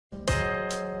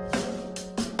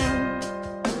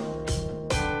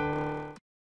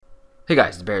Hey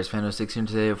guys, the Bears Fan 06 here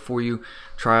today for you.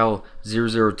 Trial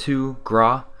 002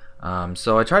 Grah.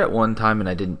 So I tried it one time and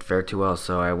I didn't fare too well,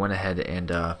 so I went ahead and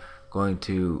going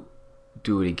to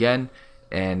do it again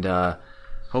and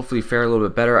hopefully fare a little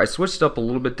bit better. I switched up a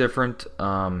little bit different.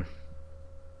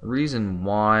 Reason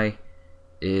why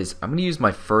is I'm going to use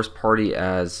my first party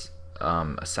as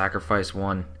a sacrifice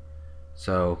one.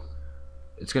 So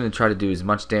it's going to try to do as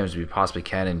much damage as we possibly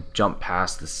can and jump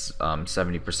past this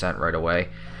 70% right away.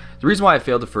 The reason why I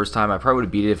failed the first time, I probably would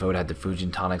have beat it if I would have had the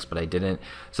Fujin tonics, but I didn't.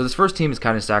 So this first team is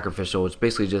kind of sacrificial. It's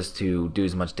basically just to do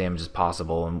as much damage as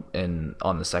possible and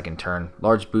on the second turn.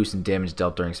 Large boost in damage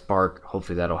dealt during Spark.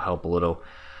 Hopefully that'll help a little.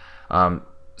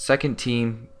 Second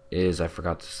team is, I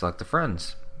forgot to select the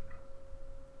friends.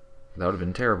 That would have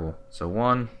been terrible. So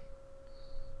 1,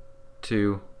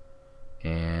 2,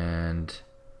 and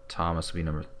Thomas will be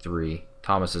number 3.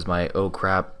 Thomas is my, oh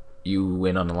crap, you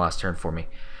win on the last turn for me.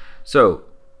 So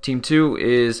Team 2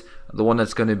 is the one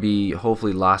that's going to be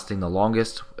hopefully lasting the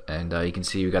longest, and you can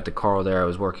see we got the Karl there. I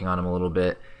was working on him a little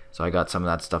bit, so I got some of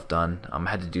that stuff done. I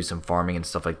had to do some farming and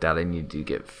stuff like that. I needed to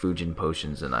get Fujin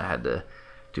potions, and I had to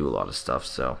do a lot of stuff.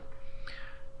 So,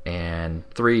 and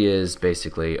 3 is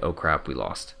basically, oh crap, we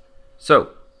lost.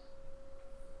 So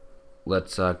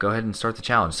let's go ahead and start the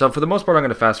challenge. So for the most part, I'm going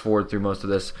to fast forward through most of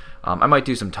this. I might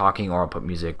do some talking or I'll put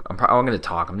music. I'm going to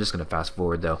talk. I'm just going to fast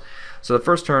forward though. So the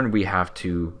first turn we have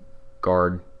to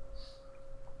guard.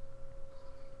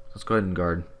 Let's go ahead and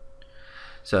guard.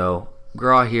 So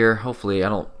Grah here. Hopefully, I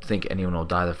don't think anyone will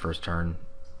die the first turn.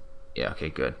 Yeah, okay,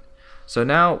 good. So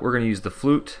now we're going to use the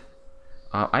flute.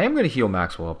 I am going to heal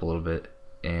Maxwell up a little bit.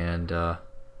 And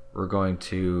we're going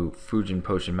to Fujin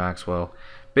Potion Maxwell.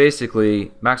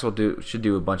 Basically, Maxwell should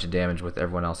do a bunch of damage with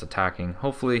everyone else attacking,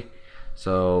 hopefully.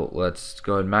 So let's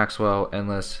go ahead and Maxwell,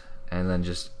 Endless, and then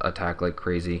just attack like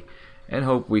crazy and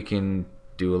hope we can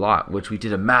do a lot, which we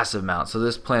did a massive amount. So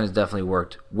this plan has definitely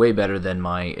worked way better than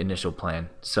my initial plan.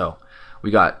 So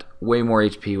we got way more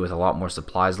HP with a lot more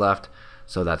supplies left,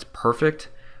 so that's perfect.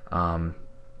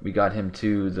 We got him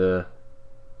to the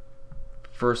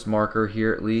first marker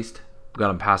here at least. We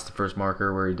got him past the first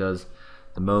marker where he does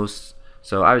the most.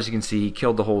 So as you can see, he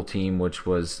killed the whole team, which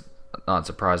was not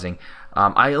surprising.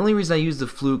 The only reason I used the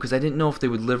flute because I didn't know if they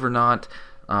would live or not.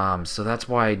 So that's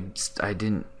why I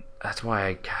didn't. That's why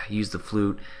I used the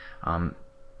flute.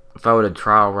 If I would have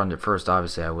trial run it first,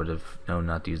 obviously I would have known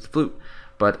not to use the flute.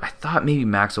 But I thought maybe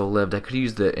Maxwell lived. I could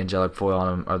use the angelic foil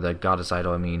on him, or the goddess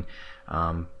idol, I mean,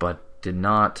 but did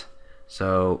not.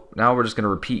 So now we're just going to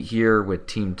repeat here with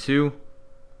Team 2.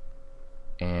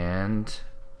 And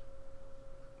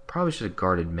probably should have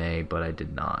guarded May, but I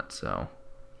did not. So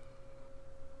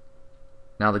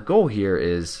now the goal here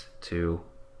is to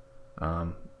I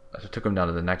took him down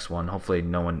to the next one. Hopefully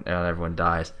not everyone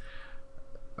dies.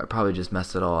 I probably just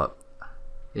messed it all up.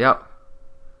 Yep.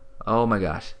 Oh my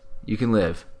gosh. You can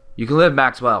live. You can live,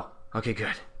 Maxwell. Okay,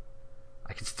 good.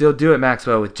 I can still do it,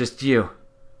 Maxwell, with just you.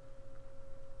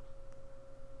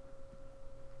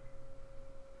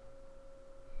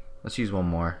 Let's use one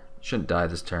more. Shouldn't die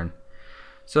this turn.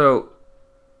 So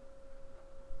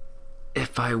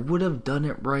if I would have done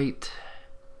it right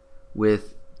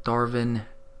with Darwin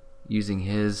using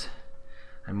his,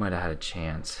 I might have had a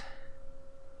chance.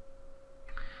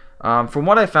 From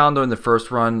what I found though in the first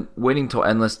run, waiting till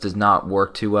Endless does not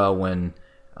work too well when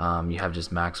you have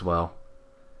just Maxwell.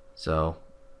 So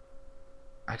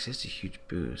actually it's a huge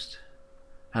boost.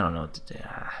 I don't know what to do.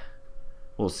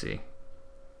 We'll see.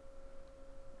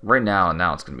 Right now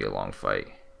it's going to be a long fight.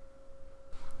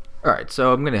 Alright,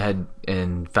 so I'm going to head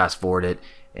and fast forward it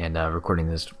and recording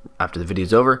this after the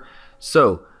video's over.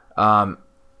 So,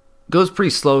 goes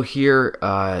pretty slow here.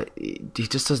 He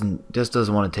just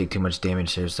doesn't want to take too much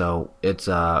damage here. So it's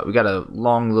we got a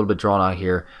long, little bit drawn out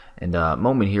here, and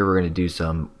moment here we're going to do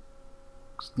some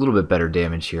a little bit better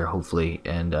damage here, hopefully,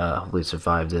 and hopefully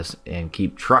survive this and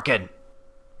keep trucking.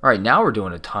 Alright, now we're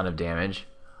doing a ton of damage.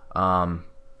 I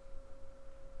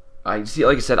see,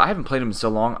 like I said, I haven't played him in so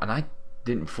long, and I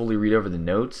didn't fully read over the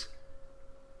notes.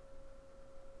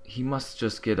 He must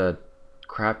just get a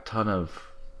crap ton of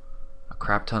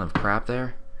crap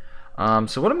there.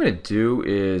 So what I'm gonna do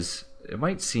is, it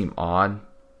might seem odd,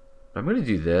 but I'm gonna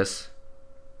do this,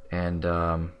 and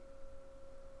I'm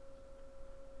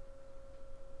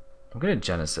gonna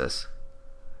Genesis,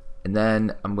 and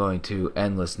then I'm going to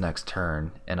Endless next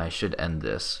turn, and I should end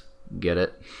this. Get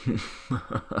it?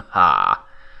 Ha.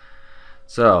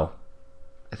 So,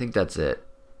 I think that's it.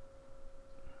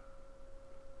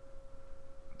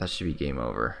 That should be game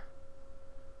over.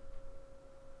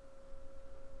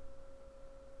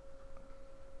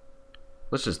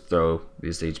 let's just throw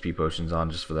these HP potions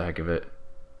on just for the heck of it.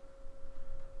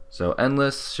 So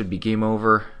endless should be game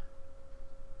over.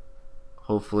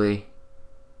 Hopefully.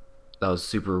 That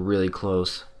was really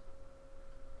close.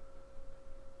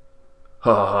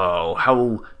 Oh,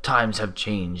 how times have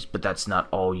changed, but that's not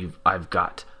all I've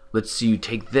got. Let's see you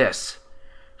take this.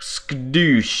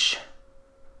 Skadoosh.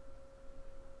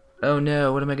 Oh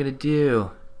no, what am I gonna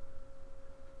do?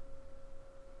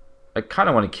 I kind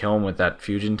of want to kill him with that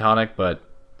fusion tonic, but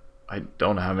I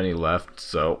don't have any left,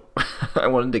 so I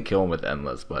wanted to kill him with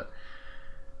endless, but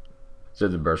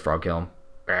did the burst frog kill him?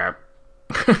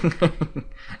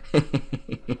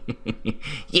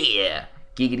 Yeah,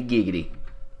 giggity giggity,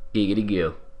 giggity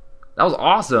goo. That was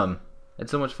awesome. I had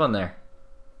so much fun there.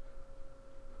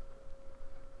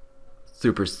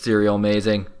 Super serial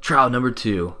amazing. Trial number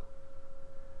 2.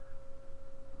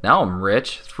 Now I'm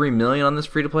rich. 3 million on this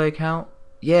free-to-play account.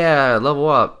 Yeah, level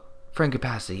up. Friend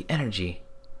capacity, energy.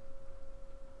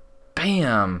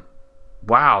 Bam.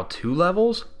 Wow, 2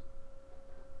 levels?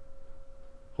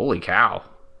 Holy cow.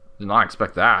 Did not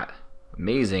expect that.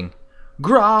 Amazing.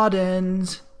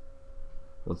 Grodens.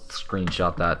 Let's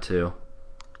screenshot that too.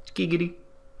 Giggity.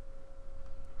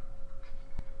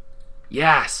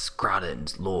 Yes,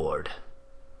 Grodens, Lord.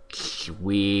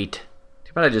 Sweet.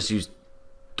 Too bad I just used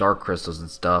dark crystals and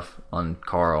stuff on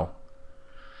Karl.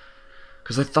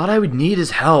 Because I thought I would need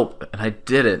his help, and I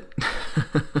didn't.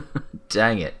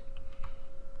 Dang it.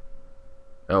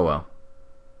 Oh well.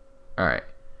 Alright.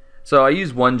 So I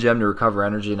used 1 gem to recover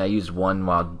energy, and I used 1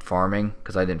 while farming,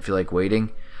 because I didn't feel like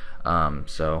waiting.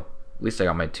 So, at least I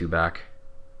got my 2 back.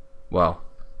 Well,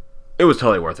 it was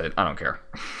totally worth it. I don't care.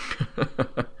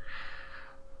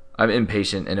 I'm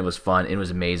impatient, and it was fun. It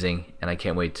was amazing, and I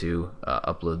can't wait to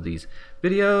upload these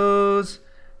videos.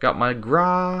 Got my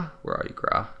Grah. Where are you,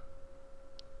 Grah?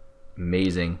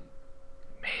 Amazing.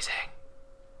 Amazing.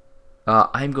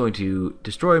 I'm going to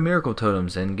destroy miracle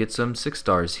totems and get some 6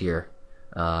 stars here.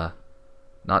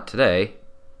 Not today,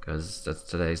 because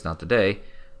today's not the day.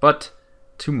 But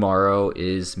tomorrow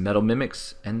is metal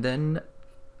mimics, and then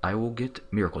I will get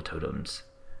miracle totems.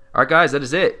 Alright guys, that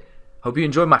is it. Hope you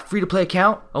enjoyed my free-to-play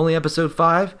account. Only episode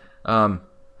 5. I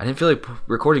didn't feel like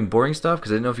recording boring stuff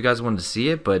because I didn't know if you guys wanted to see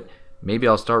it, but maybe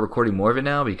I'll start recording more of it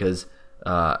now because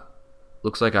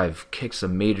looks like I've kicked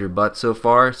some major butt so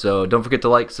far. So don't forget to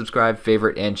like, subscribe,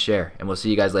 favorite, and share. And we'll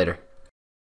see you guys later.